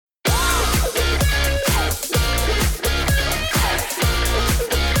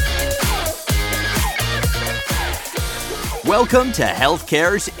Welcome to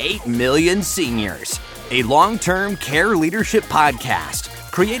Healthcare's 8 Million Seniors, a long-term care leadership podcast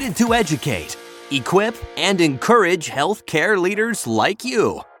created to educate, equip, and encourage healthcare leaders like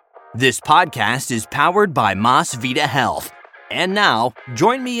you. This podcast is powered by MasVida Health. And now,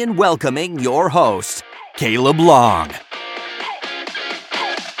 join me in welcoming your host, Caleb Long.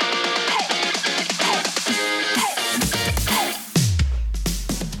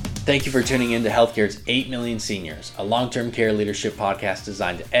 Thank you for tuning in to Healthcare's 8 Million Seniors, a long-term care leadership podcast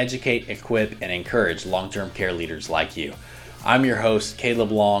designed to educate, equip, and encourage long-term care leaders like you. I'm your host,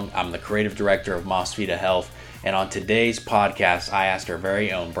 Caleb Long. I'm the creative director of MasVida Health. And on today's podcast, I asked our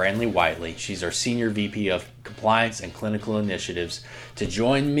very own Brandi Whiteley, she's our Senior VP of Compliance and Clinical Initiatives, to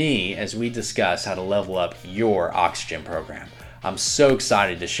join me as we discuss how to level up your oxygen program. I'm so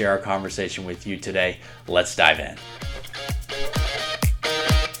excited to share our conversation with you today. Let's dive in.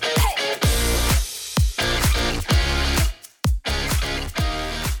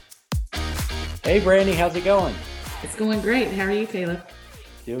 Hey Brandi, how's it going? It's going great. How are you, Caleb?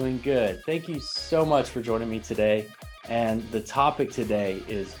 Doing good. Thank you so much for joining me today. And the topic today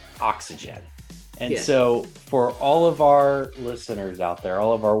is oxygen. And Yes. so for all of our listeners out there,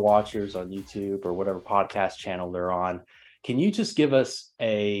 all of our watchers on YouTube or whatever podcast channel they're on, can you just give us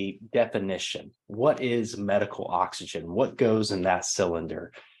a definition? What is medical oxygen? What goes in that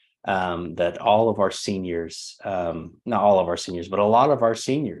cylinder that all of our seniors, not all of our seniors, but a lot of our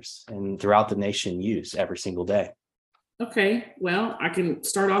seniors and throughout the nation use every single day? Okay, well, I can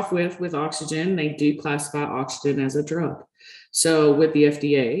start off with oxygen. They do classify oxygen as a drug. So with the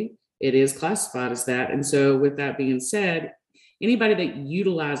FDA, it is classified as that. And so with that being said, anybody that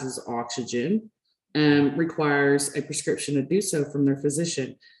utilizes oxygen requires a prescription to do so from their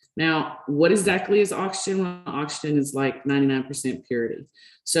physician. Now, what exactly is oxygen? Well, oxygen is like 99% purity.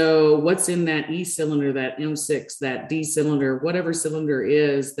 So what's in that E cylinder, that M6, that D cylinder, whatever cylinder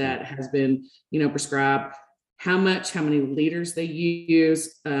is that has been, prescribed, how many liters they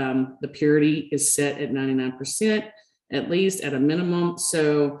use, the purity is set at 99%, at least at a minimum.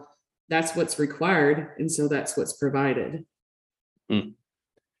 So that's what's required. And so that's what's provided.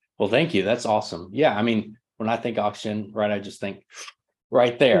 Well, thank you. That's awesome. Yeah. I mean, when I think oxygen, right, I just think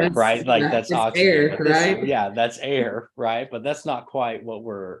right there, right? Like that's oxygen. Air, right? Yeah, that's air, right? But that's not quite what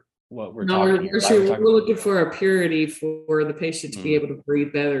we're No, talking we're, about. we're looking for a purity for the patient to be able to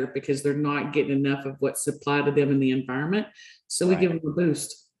breathe better because they're not getting enough of what's supplied to them in the environment. So we give them a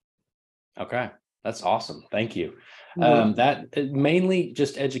boost. Okay. That's awesome. Thank you. That mainly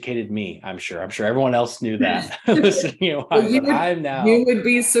just educated me, I'm sure. I'm sure everyone else knew that. You would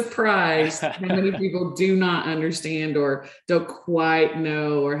be surprised how many people do not understand or don't quite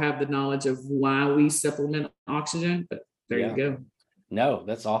know or have the knowledge of why we supplement oxygen. But there you go. No,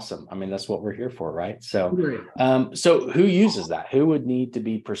 that's awesome. I mean, that's what we're here for, right? So, so who uses that? Who would need to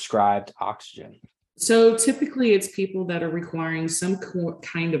be prescribed oxygen? So typically it's people that are requiring some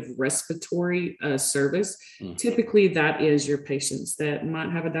kind of respiratory service. Typically that is your patients that might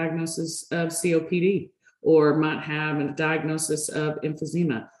have a diagnosis of COPD or might have a diagnosis of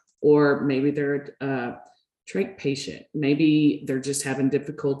emphysema, or maybe they're a trach patient. Maybe they're just having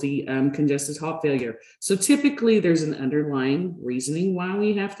difficulty, congestive heart failure. So typically there's an underlying reasoning why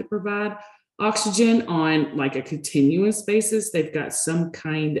we have to provide oxygen on like a continuous basis. They've got some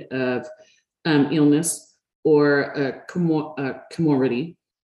kind of illness or a comorbidity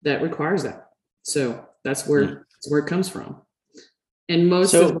that requires that. So that's where it comes from. And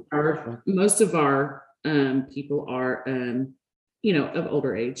most of our people are of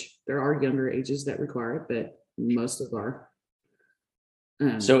older age. There are younger ages that require it, but most of our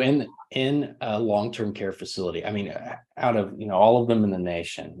so in a long-term care facility, I mean, out of all of them in the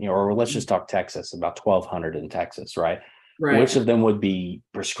nation, or let's just talk Texas, about 1,200 in Texas, right? Right. Which of them would be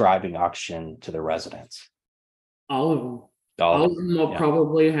prescribing oxygen to the residents? All of them. All of them will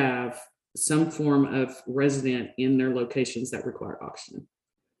probably have some form of resident in their locations that require oxygen.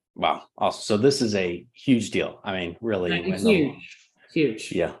 Wow. Awesome. So this is a huge deal. I mean, really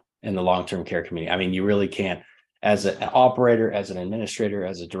huge. Yeah. In the long-term care community. I mean, you really can't, as an operator, as an administrator,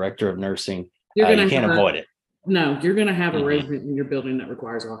 as a director of nursing, you can't avoid it. No, you're going to have a resident in your building that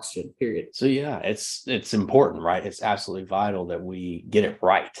requires oxygen, period. So yeah, it's important, right? It's absolutely vital that we get it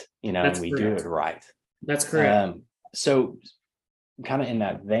right, and we do it right. That's correct. So kind of in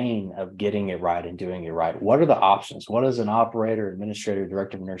that vein of getting it right and doing it right, what are the options? What is an operator, administrator,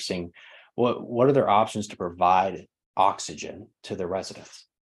 director of nursing? What are their options to provide oxygen to the residents?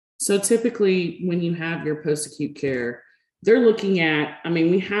 So typically when you have your post-acute care, they're looking at,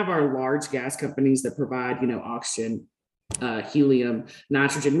 we have our large gas companies that provide, oxygen, helium,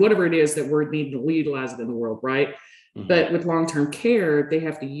 nitrogen, whatever it is that we're needing to utilize it in the world, right? But with long-term care, they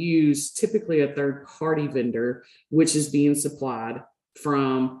have to use typically a third-party vendor, which is being supplied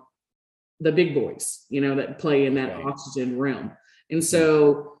from the big boys, that play in that oxygen realm. And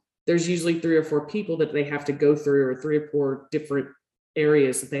so there's usually 3 or 4 people that they have to go through, or 3 or 4 different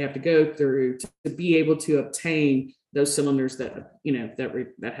areas that they have to go through to be able to obtain those cylinders that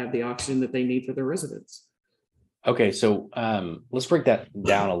have the oxygen that they need for their residents. Okay, so let's break that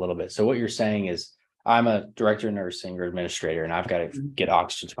down a little bit. So what you're saying is, I'm a director of nursing or administrator, and I've got to get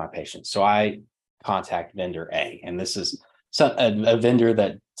oxygen to my patients. So I contact vendor A, and this is a vendor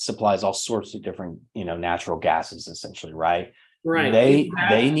that supplies all sorts of different, natural gases, essentially, right? Right.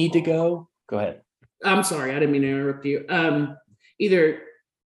 They need to go. Go ahead. I'm sorry, I didn't mean to interrupt you.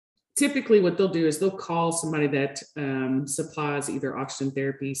 Typically what they'll do is they'll call somebody that supplies either oxygen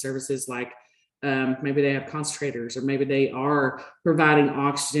therapy services, like maybe they have concentrators, or maybe they are providing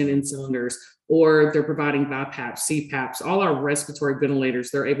oxygen in cylinders, or they're providing BiPAPs, CPAPs, all our respiratory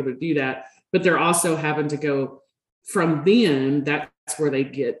ventilators. They're able to do that, but they're also having to go from them. That's where they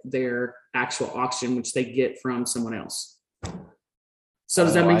get their actual oxygen, which they get from someone else. So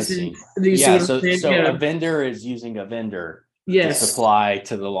does that make sense? So a vendor is using a vendor to supply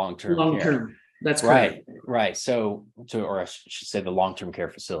to the long-term care. That's correct. Right. So or I should say the long-term care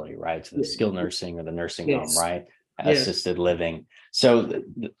facility, right? To the skilled nursing or the nursing home, right? Assisted living. So,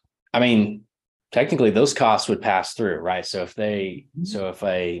 technically those costs would pass through, right? So if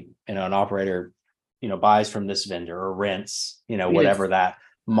an operator, buys from this vendor or rents, whatever that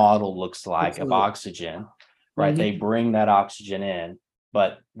model looks like of oxygen, right? They bring that oxygen in,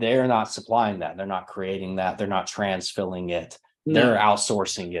 but they're not supplying that. They're not creating that. They're not transfilling it. They're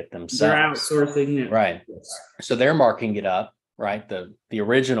outsourcing it themselves. They're outsourcing it. Right. Yes. So they're marking it up, right? The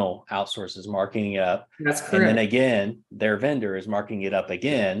original outsource is marking it up. That's correct. And then again, their vendor is marking it up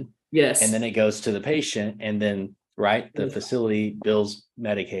again. Yes. And then it goes to the patient, and then, right, the facility bills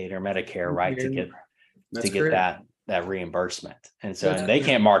Medicaid or Medicare, right, to get that reimbursement. And so they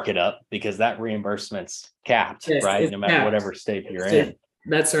can't mark it up because that reimbursement's capped, right? No matter whatever state you're in.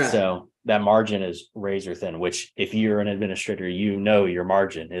 That's right. So that margin is razor thin, which if you're an administrator, your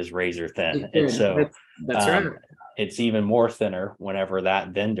margin is razor thin. And so that's right. It's even more thinner whenever that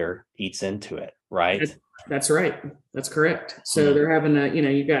vendor eats into it, right? That's right. That's correct. So they're having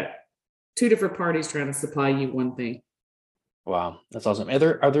you've got 2 different parties trying to supply you one thing. Wow. That's awesome. Are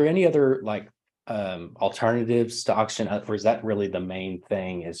there any other alternatives to oxygen, or is that really the main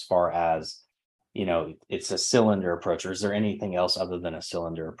thing as far as, it's a cylinder approach, or is there anything else other than a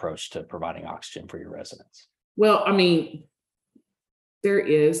cylinder approach to providing oxygen for your residents? Well, there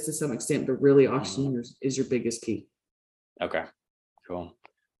is, to some extent, but really oxygen is your biggest key. Okay, cool.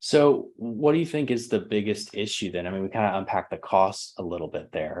 So what do you think is the biggest issue then? We kind of unpacked the costs a little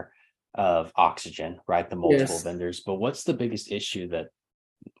bit there of oxygen, right? The multiple vendors, but what's the biggest issue that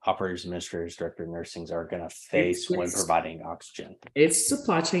operators, administrators, director of nursing are going to face when providing oxygen? It's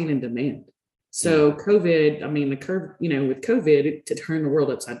supply chain and demand. So COVID, the curve, with COVID, to turn the world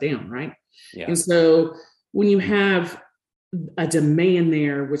upside down, right? Yeah. And so when you have a demand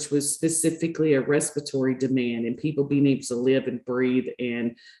there, which was specifically a respiratory demand, and people being able to live and breathe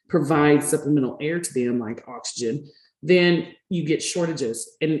and provide supplemental air to them, like oxygen, then you get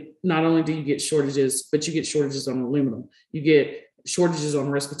shortages. And not only do you get shortages, but you get shortages on aluminum. You get shortages on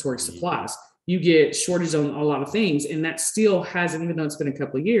respiratory supplies. You get shortages on a lot of things. And that still hasn't, even though it's been a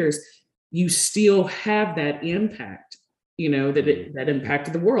couple of years, you still have that impact, that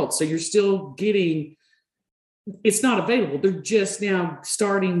impacted the world. So you're still getting, it's not available. They're just now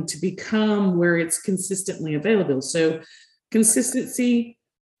starting to become where it's consistently available. So consistency,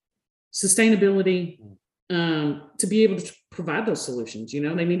 sustainability, to be able to provide those solutions, they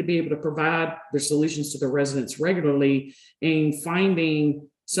need to be able to provide their solutions to their residents regularly, and finding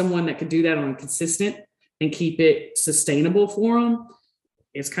someone that could do that on a consistent and keep it sustainable for them,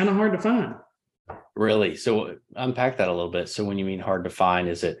 it's kind of hard to find. Really? So unpack that a little bit. So when you mean hard to find,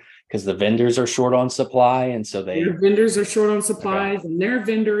 is it because the vendors are short on supply, and so their vendors are short on supplies, and their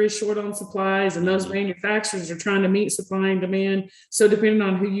vendor is short on supplies, and those manufacturers are trying to meet supply and demand. So depending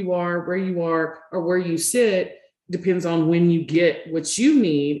on who you are, where you are, or where you sit, depends on when you get what you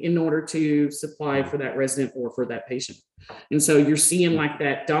need in order to supply for that resident or for that patient. And so you're seeing like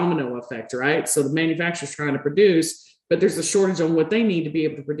that domino effect, right? So the manufacturer's trying to produce, but there's a shortage on what they need to be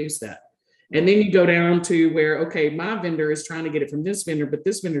able to produce that. And then you go down to where, okay, my vendor is trying to get it from this vendor, but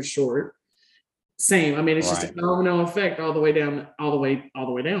this vendor's short. Same. It's just a domino effect all the way down, all the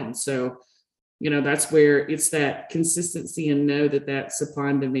way down. So, that's where it's that consistency, and know that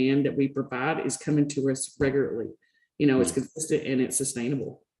supply and demand that we provide is coming to us regularly. It's consistent and it's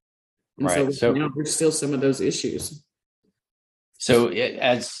sustainable. And Right. so now there's still some of those issues. So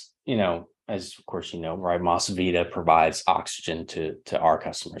as of course, right, MasVida provides oxygen to our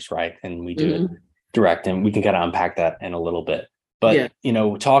customers, right? And we do it direct, and we can kind of unpack that in a little bit. But,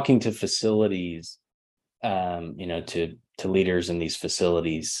 talking to facilities, to leaders in these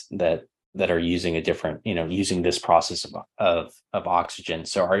facilities that are using a different, using this process of oxygen.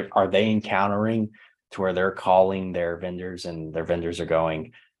 So are they encountering to where they're calling their vendors and their vendors are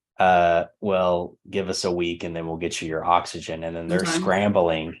going, well, give us a week and then we'll get you your oxygen, and then they're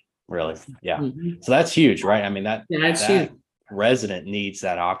scrambling, really? Yeah. So that's huge, right? I mean, that huge. Resident needs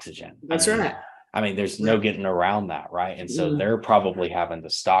that oxygen. That's right. I mean, there's no getting around that, right? And so they're probably having to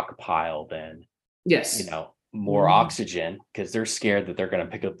stockpile then, more oxygen, because they're scared that they're going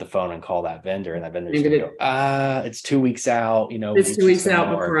to pick up the phone and call that vendor, and that vendor's going to go, it's 2 weeks out, it's 2 weeks out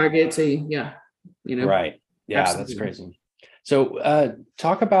before I get to you. Yeah. Right. Yeah, absolutely. That's crazy. So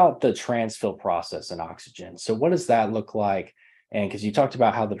talk about the transfill process in oxygen. So what does that look like? And because you talked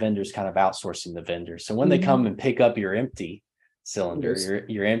about how the vendors kind of outsourcing the vendors. So when they come and pick up your empty cylinder,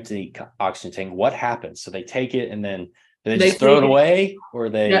 your empty oxygen tank, what happens? So they take it and then do they just throw it away, or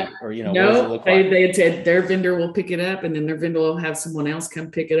what does it look like? They said their vendor will pick it up, and then their vendor will have someone else come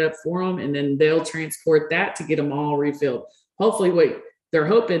pick it up for them, and then they'll transport that to get them all refilled. Hopefully what they're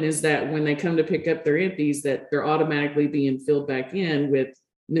hoping is that when they come to pick up their empties, that they're automatically being filled back in with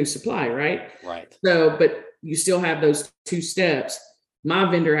new supply, right? Right. So, but you still have those 2 steps. My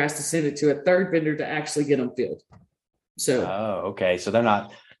vendor has to send it to a third vendor to actually get them filled. So, okay. So they're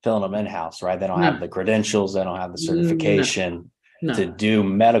not filling them in-house, right? They don't have the credentials. They don't have the certification to do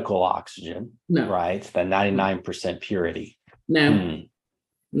medical oxygen, right? The 99% purity. No.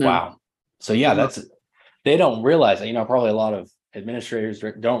 Wow. So they don't realize that, probably a lot of administrators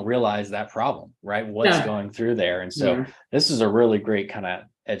don't realize that problem, right? What's going through there. And so this is a really great kind of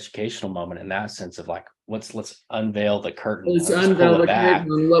educational moment in that sense of like, let's unveil the curtain. Let's unveil the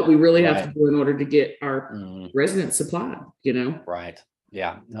curtain on what we really have to do in order to get our residents supplied, Right.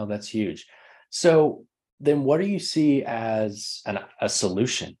 Yeah. No, that's huge. So then what do you see as a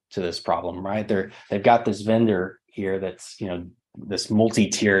solution to this problem, right? They've got this vendor here that's, this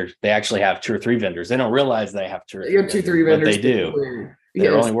multi-tiered, they actually have 2 or 3 vendors. They don't realize they have 2 or 3 vendors, but they do.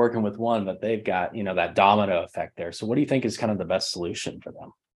 They're only working with one, but they've got, that domino effect there. So what do you think is kind of the best solution for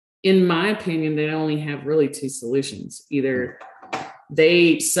them? In my opinion, they only have really 2 solutions. Either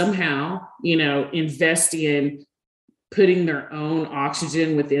they somehow, invest in putting their own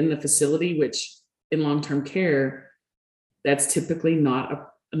oxygen within the facility, which in long-term care, that's typically not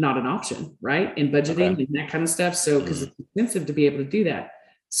an option, right? In budgeting and that kind of stuff. So, because it's expensive to be able to do that.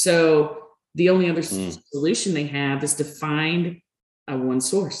 So the only other solution they have is to find a one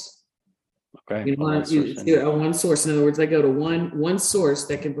source. Okay. A one source. In other words, they go to one source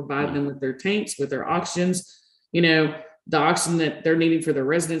that can provide them with their tanks, with their oxygens, the oxygen that they're needing for their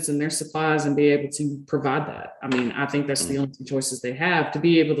residents and their supplies, and be able to provide that. I mean, I think that's the only 2 choices they have, to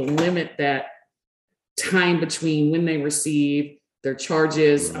be able to limit that time between when they receive their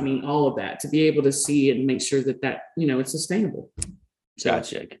charges. I mean, all of that, to be able to see and make sure that it's sustainable. So,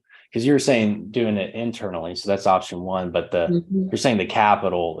 gotcha. Because you were saying doing it internally, so that's option 1. But you're saying the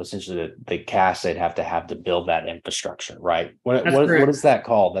capital, essentially the cash they'd have to build that infrastructure, right? What is that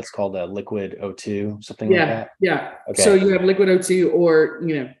called? That's called a liquid O2, something like that. Yeah. Okay. So you have liquid O2, or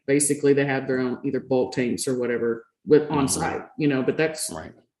basically they have their own either bulk tanks or whatever with on site. But that's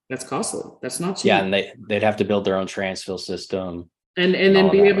right. That's costly. That's not cheap. Yeah, and they'd have to build their own transfill system. And then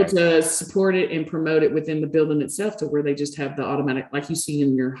be able to support it and promote it within the building itself, to where they just have the automatic, like you see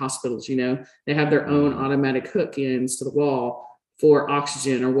in your hospitals, they have their own automatic hook-ins to the wall for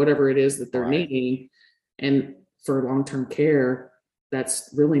oxygen or whatever it is that they're needing. And for long-term care,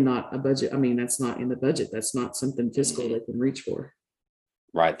 that's really not a budget. I mean, that's not in the budget. That's not something fiscal they can reach for.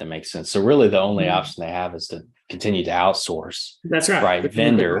 Right. That makes sense. So really the only option they have is to continue to outsource. That's right. Right.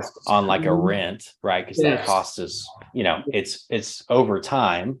 Vendor on like a rent, right? Because that cost is, it's over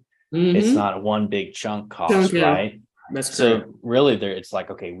time. It's not one big chunk cost, right? That's so correct. Really it's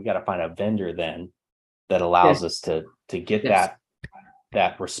like, okay, we got to find a vendor then that allows us to get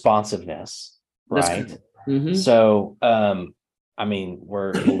that responsiveness. Right. So, I mean,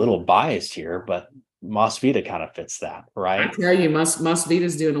 we're a little biased here, but MasVida kind of fits that, right? I tell you, MasVida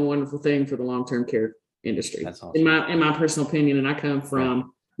is doing a wonderful thing for the long-term care industry. That's awesome. In my personal opinion, and I come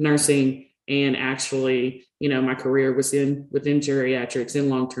from nursing, and actually, my career was within geriatrics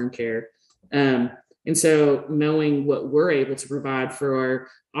in long-term care, and so knowing what we're able to provide for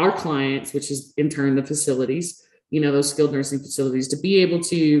our clients, which is in turn the facilities, those skilled nursing facilities, to be able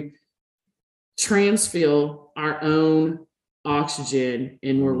to transfill our own oxygen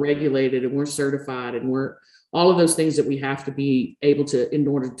and we're regulated and we're certified and we're all of those things that we have to be able to, in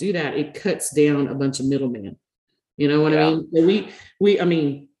order to do that, it cuts down a bunch of middlemen. You know what I mean?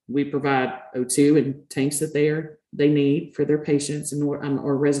 So we provide O2 and tanks that they need for their patients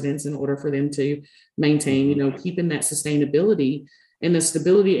or residents in order for them to maintain, keeping that sustainability and the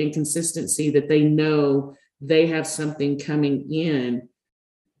stability and consistency that they know they have something coming in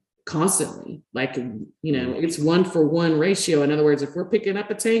constantly. Like, it's 1-for-1 ratio. In other words, if we're picking up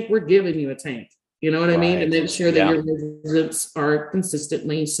a tank, we're giving you a tank. You know what I mean? To make sure that your residents are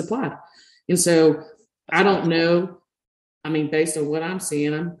consistently supplied. And so I don't know. I mean, based on what I'm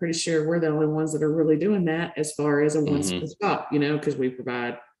seeing, I'm pretty sure we're the only ones that are really doing that as far as a one-stop shop, because we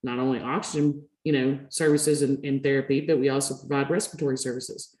provide not only oxygen, services and therapy, but we also provide respiratory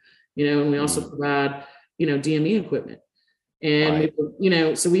services, and we also provide, DME equipment. And,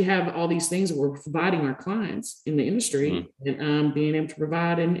 so we have all these things that we're providing our clients in the industry and being able to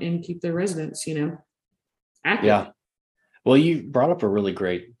provide and keep their residents, active. Yeah. Well, you brought up a really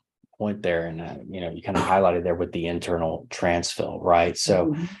great point there, and you kind of highlighted there with the internal transfill, right?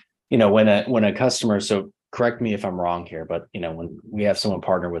 So when a customer, so correct me if I'm wrong here, but when we have someone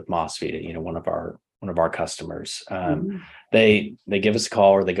partner with MasVida, one of our customers, they give us a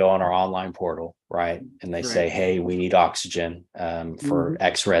call or they go on our online portal, right? And they say, hey, we need oxygen for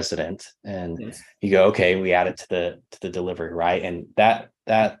X resident, and you go, okay, we add it to the delivery, right? And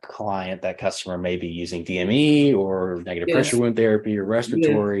that client, that customer may be using DME or negative pressure wound therapy or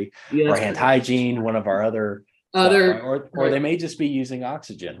respiratory or hand hygiene, one of our other or they may just be using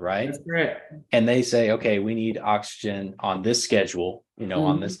oxygen, right? That's correct. And they say, okay, we need oxygen on this schedule,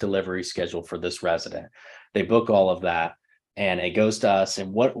 on this delivery schedule for this resident. They book all of that and it goes to us.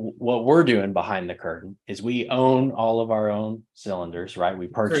 And what we're doing behind the curtain is we own all of our own cylinders, right? We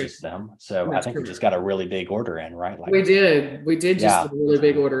purchase them. So I think we just got a really big order in, right? Like we did just a really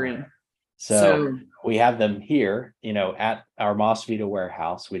big order in. So we have them here, at our MasVida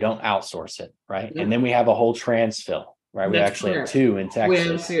warehouse. We don't outsource it, right? And then we have a whole transfill, right? We actually have 2 in Texas. We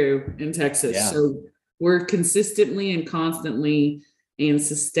have 2 in Texas. Yeah. So we're consistently and constantly and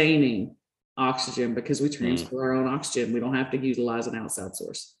sustaining oxygen because we transfer our own oxygen. We don't have to utilize an outside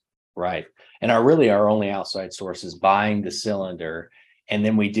source. Right. And our only outside source is buying the cylinder. And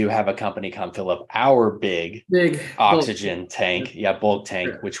then we do have a company come fill up our big oxygen bulk tank, bulk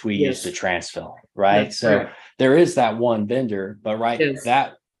tank, which we use to transfill, right? That's so correct. There is that one vendor, but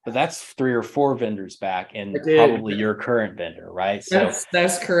that's 3 or 4 vendors back, and probably your current vendor, right? So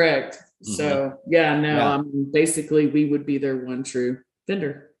that's correct. So basically we would be their one true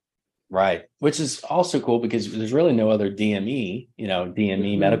vendor. Right. Which is also cool because there's really no other DME,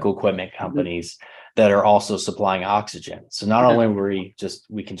 medical equipment companies that are also supplying oxygen. So not only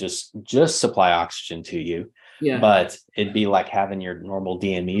we can just supply oxygen to you, but it'd be like having your normal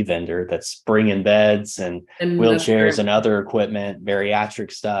DME vendor that's bringing beds and wheelchairs and other equipment,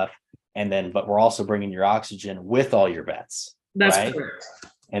 bariatric stuff. But we're also bringing your oxygen with all your beds. That's right? correct.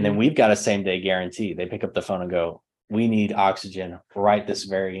 And then we've got a same day guarantee. They pick up the phone and go, we need oxygen right this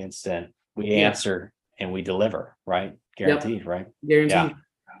very instant. We answer and we deliver, right? Guaranteed, right? Guaranteed. Yeah.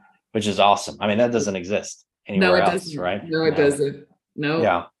 Which is awesome. I mean, that doesn't exist anywhere else, right? No, it doesn't. No.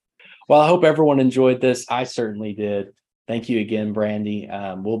 Yeah. Well, I hope everyone enjoyed this. I certainly did. Thank you again, Brandi.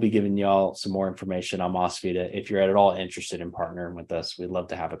 We'll be giving y'all some more information on MasVida. If you're at all interested in partnering with us, we'd love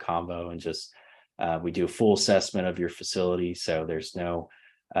to have a convo and just, we do a full assessment of your facility. So there's no,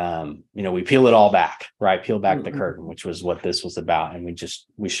 we peel it all back, right? Peel back the curtain, which was what this was about. And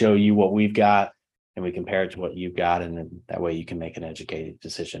we show you what we've got and we compare it to what you've got. And then that way you can make an educated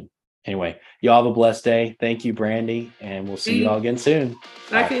decision. Anyway, y'all have a blessed day. Thank you, Brandi, and we'll see you all again soon.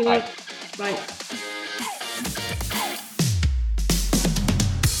 Bye. Bye.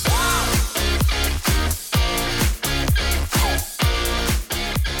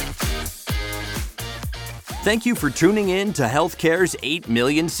 Thank you for tuning in to Healthcare's 8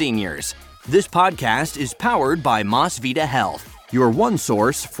 Million Seniors. This podcast is powered by MasVida Health, your one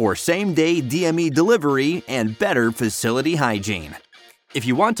source for same-day DME delivery and better facility hygiene. If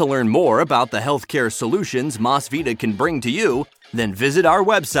you want to learn more about the healthcare solutions MasVida can bring to you, then visit our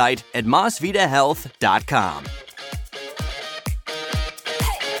website at masvidahealth.com.